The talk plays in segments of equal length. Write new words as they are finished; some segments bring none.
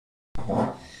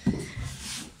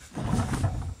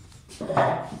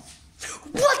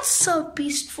What's up,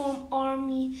 Beast Form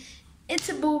Army? It's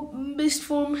a Beast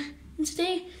Form, and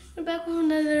today we're back with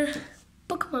another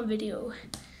Pokemon video.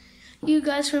 You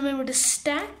guys remember the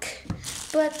stack,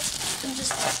 but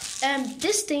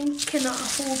this thing cannot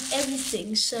hold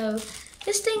everything. So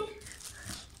this thing,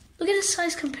 look at the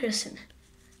size comparison.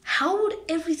 How would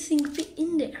everything fit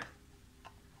in there?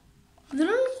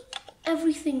 Literally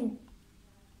everything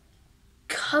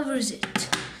covers it.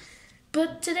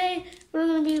 But today we're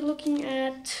going to be looking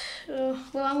at,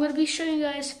 I'm going to be showing you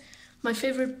guys my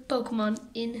favorite Pokemon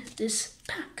in this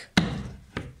pack.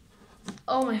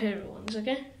 All my favorite ones,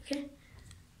 okay?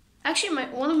 Actually,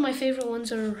 one of my favorite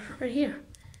ones are right here.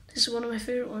 This is one of my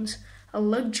favorite ones, a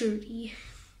Luxury.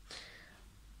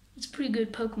 It's a pretty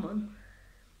good Pokemon.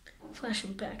 Flash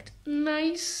Impact,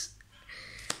 nice.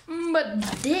 But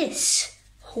this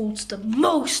holds the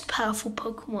most powerful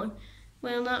Pokemon.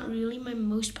 Well, not really my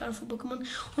most powerful Pokemon.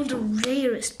 One of the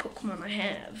rarest Pokemon I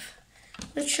have.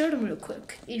 Let's show them real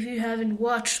quick. If you haven't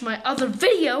watched my other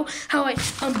video, how I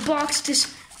unboxed this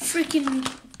freaking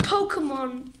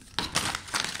Pokemon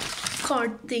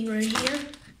card thing right here.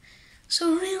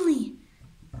 So really,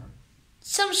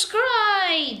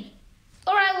 subscribe,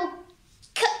 or I will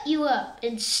cut you up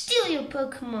and steal your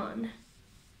Pokemon.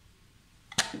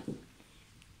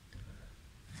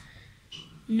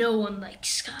 No one likes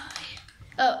Sky.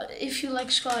 If you like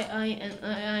Sky,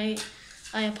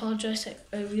 I apologize.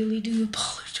 I really do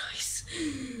apologize.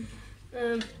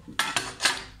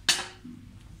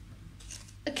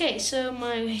 Okay, so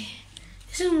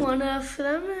this is one of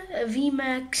them, a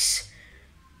VMAX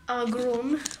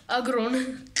Agron.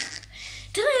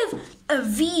 Then I have a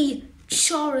V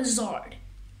Charizard.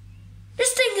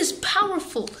 This thing is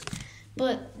powerful.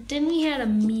 But then we had a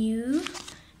Mew.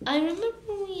 I remember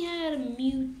we had a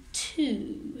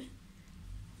Mewtwo.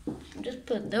 Just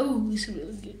put those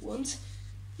really good ones.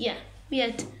 Yeah, we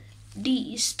had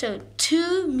these. So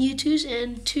 2 Mewtwo's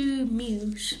and 2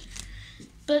 Mews.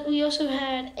 But we also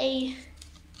had a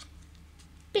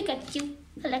Pikachu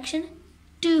collection.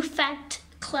 2 fat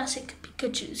classic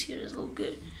Pikachus. Here is a little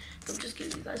good. I'm just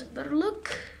giving you guys a better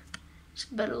look.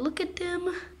 Just a better look at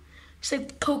them. It's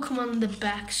like Pokemon on the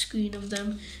back screen of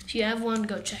them. If you have one,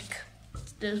 go check.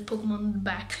 There's Pokemon on the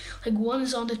back. Like one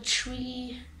is on the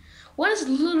tree. One is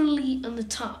literally on the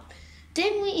top.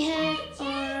 Then we had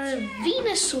our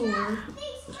Venusaur.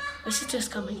 Is it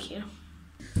just coming here?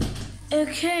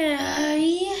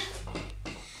 Okay.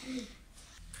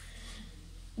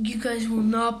 You guys will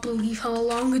not believe how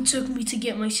long it took me to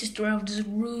get my sister out of this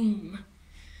room.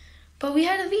 But we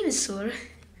had a Venusaur.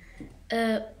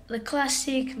 The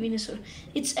classic Venusaur.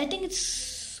 I think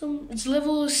it's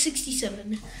level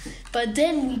 67. But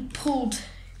then we pulled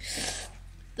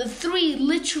the 3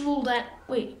 literal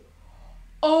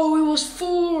Oh, it was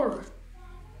 4.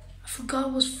 I forgot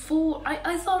it was 4.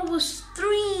 I thought it was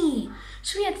 3.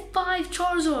 So we had 5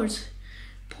 Charizards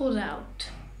pulled out.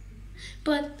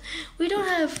 But we don't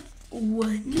have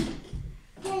 1.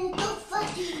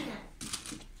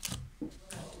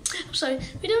 I'm sorry,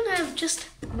 we don't have just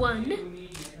 1.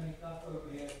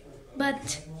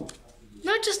 But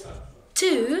not just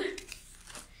 2.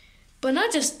 But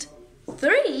not just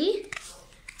 3.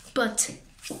 But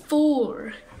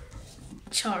 4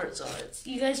 Charizards.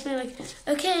 You guys may be like,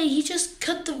 okay, he just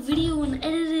cut the video and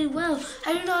edited it well.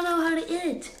 I do not know how to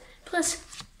edit. Plus,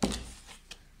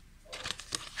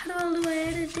 how do I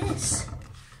edit this?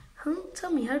 Huh?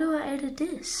 Tell me, how do I edit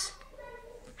this?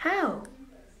 How?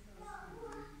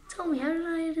 Tell me, how do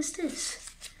I edit this?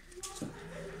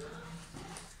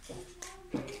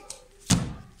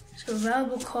 So,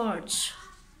 valuable cards.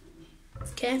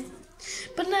 Okay?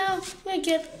 But now, I'm going to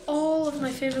get all of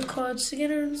my favorite cards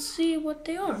together and see what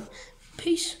they are.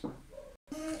 Peace.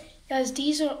 Guys,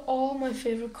 these are all my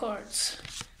favorite cards.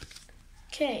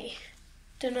 Okay.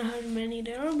 Don't know how many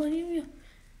there are, but here we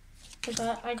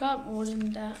go. I got more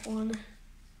than that one.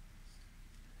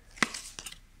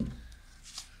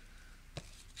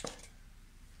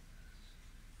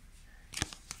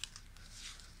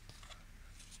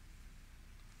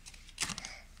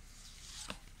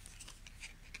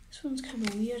 This one's kind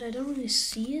of weird. I don't really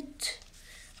see it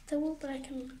that well, but I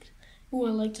can look. Oh, I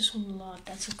like this one a lot.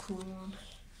 That's a cool one.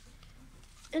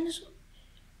 And this one.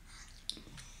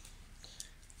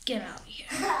 Get out of here.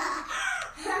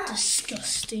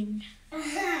 Disgusting.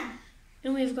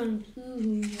 And we've got an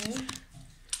ooh here.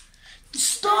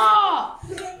 Stop!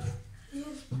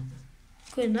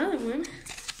 Got another one.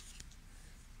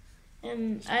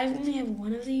 And I only have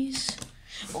one of these.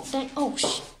 Oh,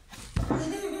 shit.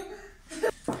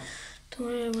 Don't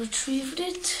worry, I retrieved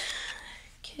it.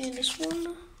 Okay, this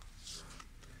one.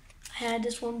 I had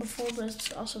this one before, but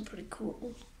it's also pretty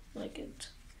cool. Like it.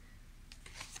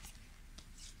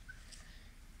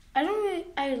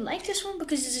 I like this one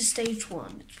because it's a stage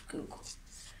 1. It's pretty cool.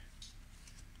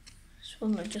 This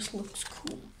one just looks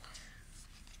cool.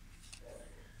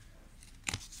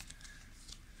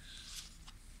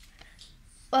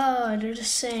 Oh, they're the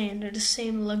same. They're the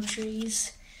same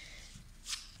luxuries.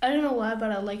 I don't know why,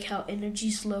 but I like how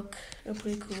energies look. They're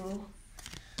pretty cool.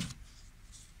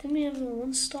 Then we have a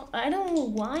 1-star. I don't know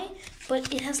why,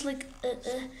 but it has like a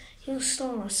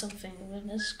hailstorm or something. But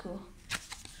that's cool.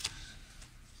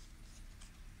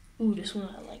 Ooh, this one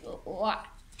I like a lot.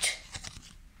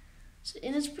 So,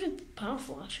 and it's pretty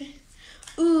powerful, actually.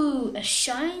 Ooh, a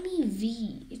shiny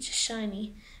V. It's a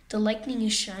shiny. The lightning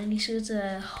is shiny, so it's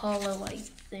a hollow-like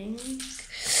thing.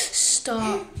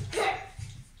 Stop. Do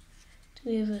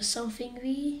we have a something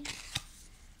V?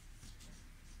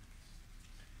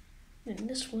 And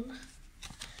this one.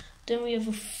 Then we have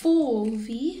a full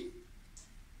V.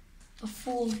 A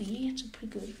full V. It's a pretty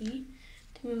good V.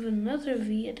 Then we have another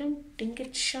V. I don't think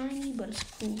it's shiny, but it's a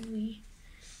cool V.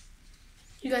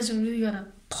 You guys are really gotta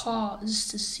pause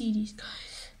to see these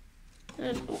guys.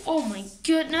 And, oh my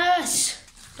goodness!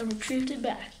 I retrieved it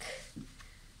back.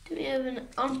 Do we have an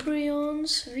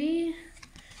Umbreon's V?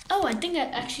 Oh, I think I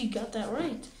actually got that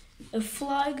right. A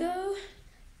Flygo.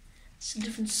 It's a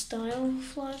different style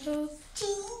of Flygo.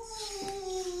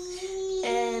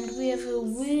 And we have a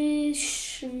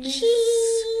Wish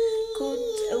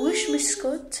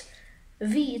Miscot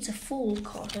V. It's a full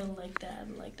card. I like that.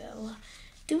 I like that a lot.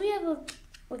 Do we have a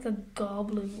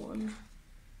Goblin one?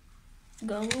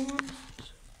 Goblin one?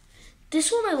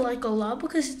 This one I like a lot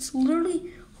because it's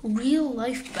literally real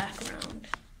life background.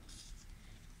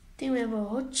 Then we have a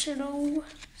Hochero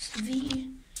V,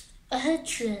 a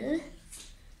Hetra,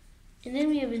 and then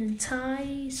we have an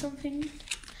entire something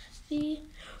V.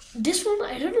 This one,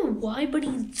 I don't know why, but the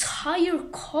entire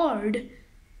card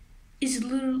is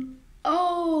literally,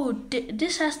 oh,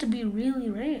 this has to be really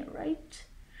rare, right?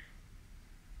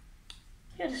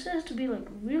 Yeah, this has to be like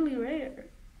really rare.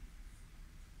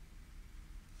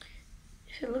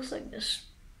 If it looks like this.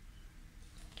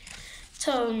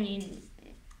 So, I mean,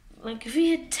 like if we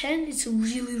hit 10, it's a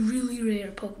really, really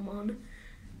rare Pokemon.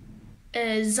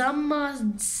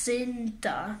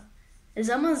 Zamazenta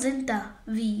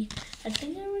V. I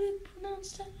think I really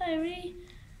pronounced that.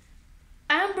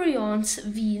 Umbreon's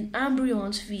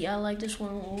V. I like this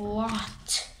one a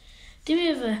lot. Then we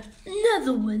have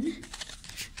another one.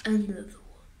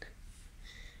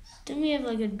 Then we have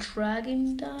like a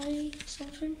Dragon Die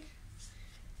something.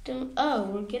 Oh,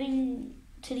 we're getting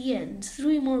to the end.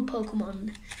 3 more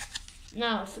Pokemon.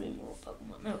 Now 3 more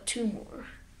Pokemon. No, 2 more.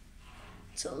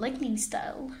 So lightning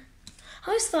style. I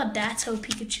always thought that's how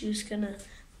Pikachu's gonna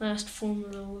last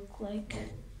formula look like.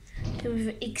 Then we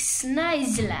have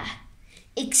Ixnazla.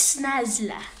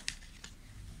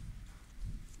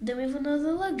 Then we have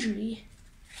another luxury.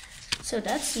 So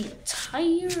that's the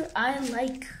entire I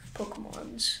like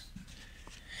Pokemons.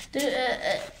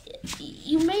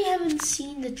 You may haven't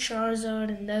seen the Charizard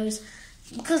and those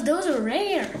because those are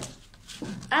rare.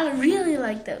 I really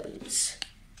like those.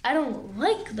 I don't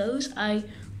like those. I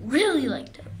really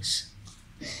like those.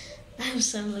 I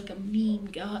sound like a meme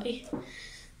guy.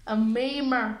 A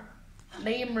memer.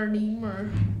 Namer.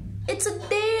 It's a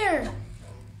deer.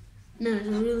 No, there's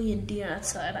really a deer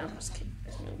outside. I'm just kidding.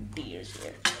 There's no deers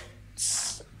here.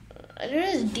 There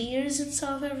is deers in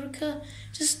South Africa,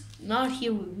 just not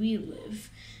here where we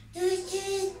live.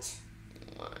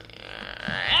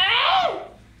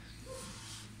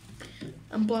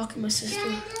 I'm blocking my sister.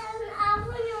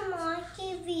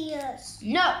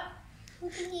 No.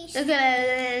 Look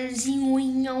at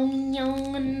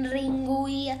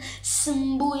Ringoia,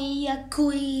 Samboya,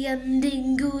 Koya,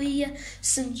 Dingoia,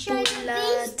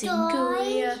 Sampola,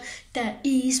 Dingoia. That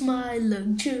is my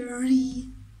luxury.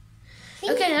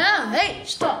 Okay, now, hey,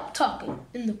 stop talking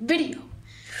in the video.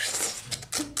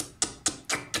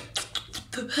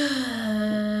 But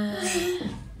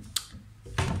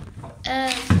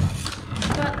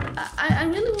I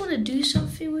really want to do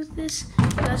something with this. You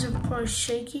guys are probably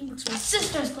shaking because my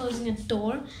sister's closing a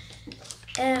door.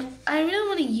 I really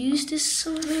want to use this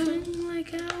something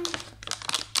like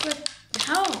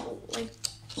how?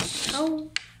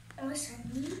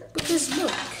 Because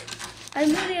look, I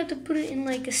really have to put it in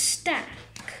like a stack.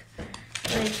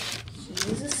 Like,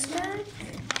 here's a stack.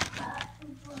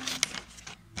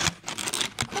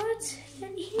 What?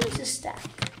 And here's a stack.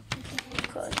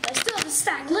 Because I still have a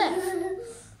stack left.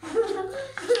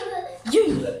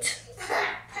 Yeet!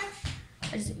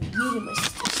 I just yeeted my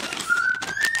sister's stuff.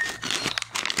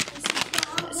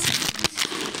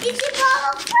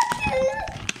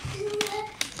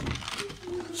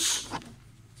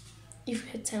 If you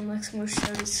had time like some more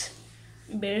show this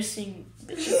embarrassing,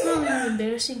 it's not really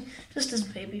embarrassing, just this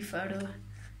baby photo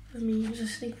of me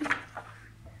just thinking.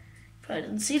 Probably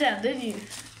didn't see that, did you?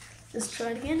 Let's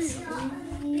try it again.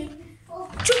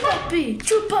 Choo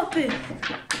puppy.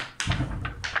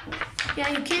 Yeah,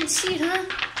 you can't see it, huh?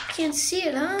 Can't see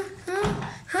it, huh?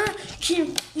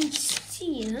 Can't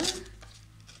see it, huh?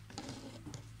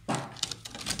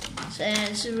 So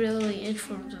that's really it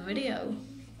for the video.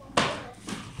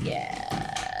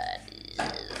 Yeah,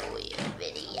 this is a weird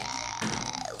video.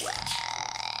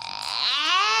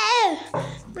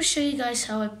 I'm gonna show you guys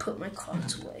how I put my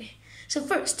cards away. So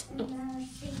first, damn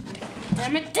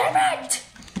it!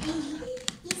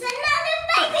 It's another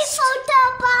baby photo,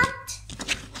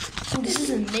 but this is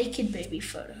a naked baby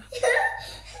photo.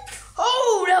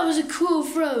 Oh, that was a cool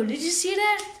throw. Did you see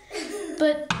that?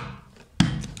 But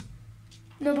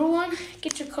number one,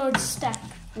 get your cards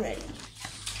stacked ready.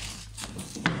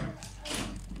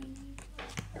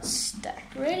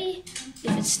 Stacked ready.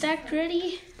 If it's stacked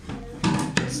ready,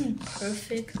 this isn't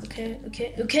perfect.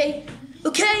 Okay.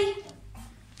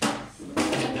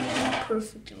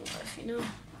 Perfect in life, you know.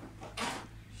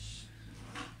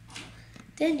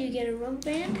 Then you get a rubber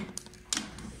band.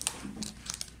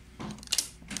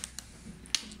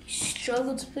 You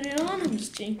struggle to put it on. I'm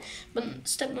just kidding. But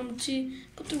step number 2,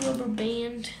 put the rubber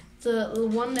band, the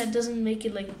one that doesn't make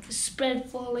it like spread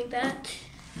fall like that,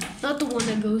 not the one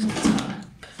that goes on top.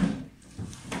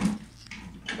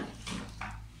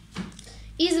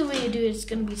 Either way you do it, it's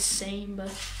gonna be the same.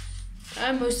 But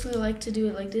I mostly like to do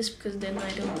it like this because then I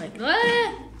don't like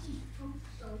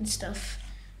and stuff.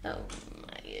 Oh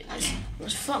my goodness. I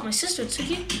almost thought my sister took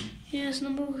it. Here's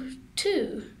number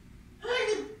 2.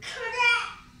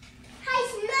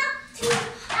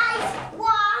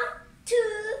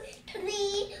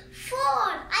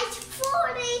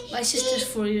 My sister's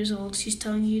 4 years old. She's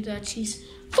telling you that she's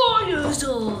 4 years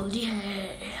old. Yeah.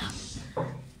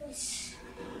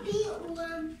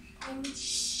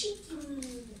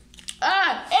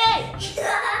 Hey!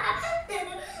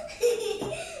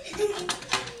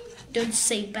 Don't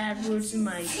say bad words in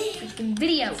my freaking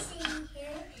video.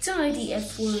 It's not like the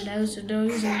F word.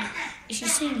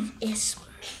 She's saying the S word.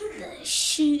 The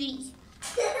shooty.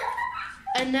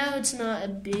 And now it's not a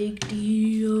big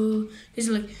deal. It's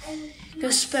like, go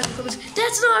spam comments.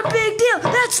 That's not a big deal.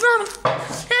 That's not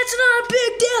a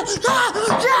big deal.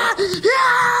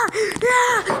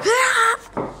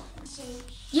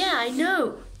 Yeah, I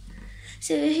know.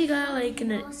 So if you got like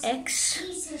an X,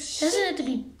 doesn't have to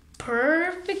be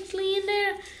perfectly in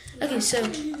there. Okay, so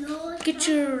get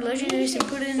your legendaries and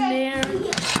put it in there.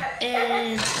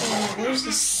 And where's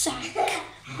the sack?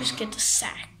 Just get the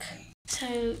sack.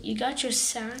 So you got your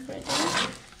sack right there.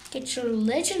 Get your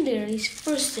legendaries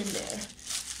first in there.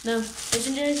 No,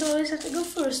 legendaries always have to go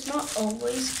first, not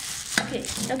always. Okay,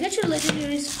 now get your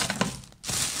legendaries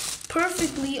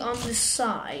perfectly on the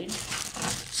side,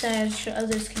 so that your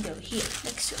others can go here,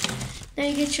 next to it. Now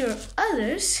you get your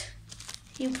others,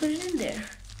 you put it in there.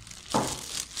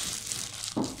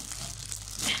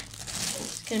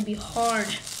 It's gonna be hard.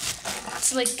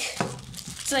 It's like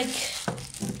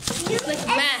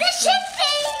math.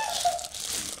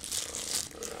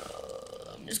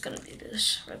 I'm just gonna do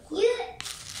this right quick.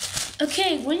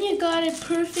 Okay, when you got it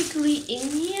perfectly in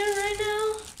here right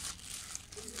now,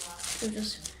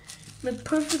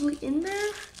 perfectly in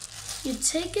there, you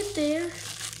take it there,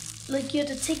 like you have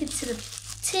to take it to the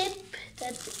tip,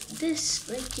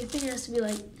 like your finger has to be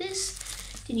like this,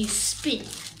 then you spin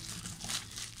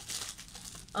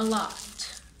a lot.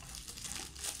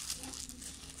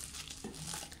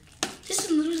 This is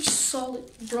literally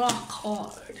solid, rock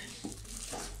hard.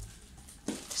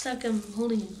 It's like I'm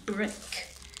holding a brick.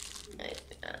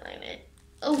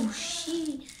 Oh,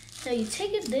 shit. Now you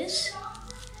take it this,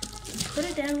 you put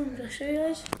it down. I'm gonna show you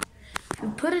guys. If you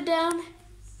put it down,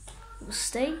 it will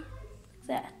stay like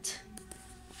that.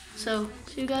 So,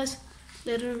 see you guys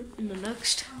later in the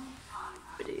next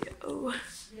video.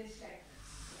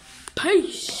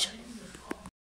 Peace.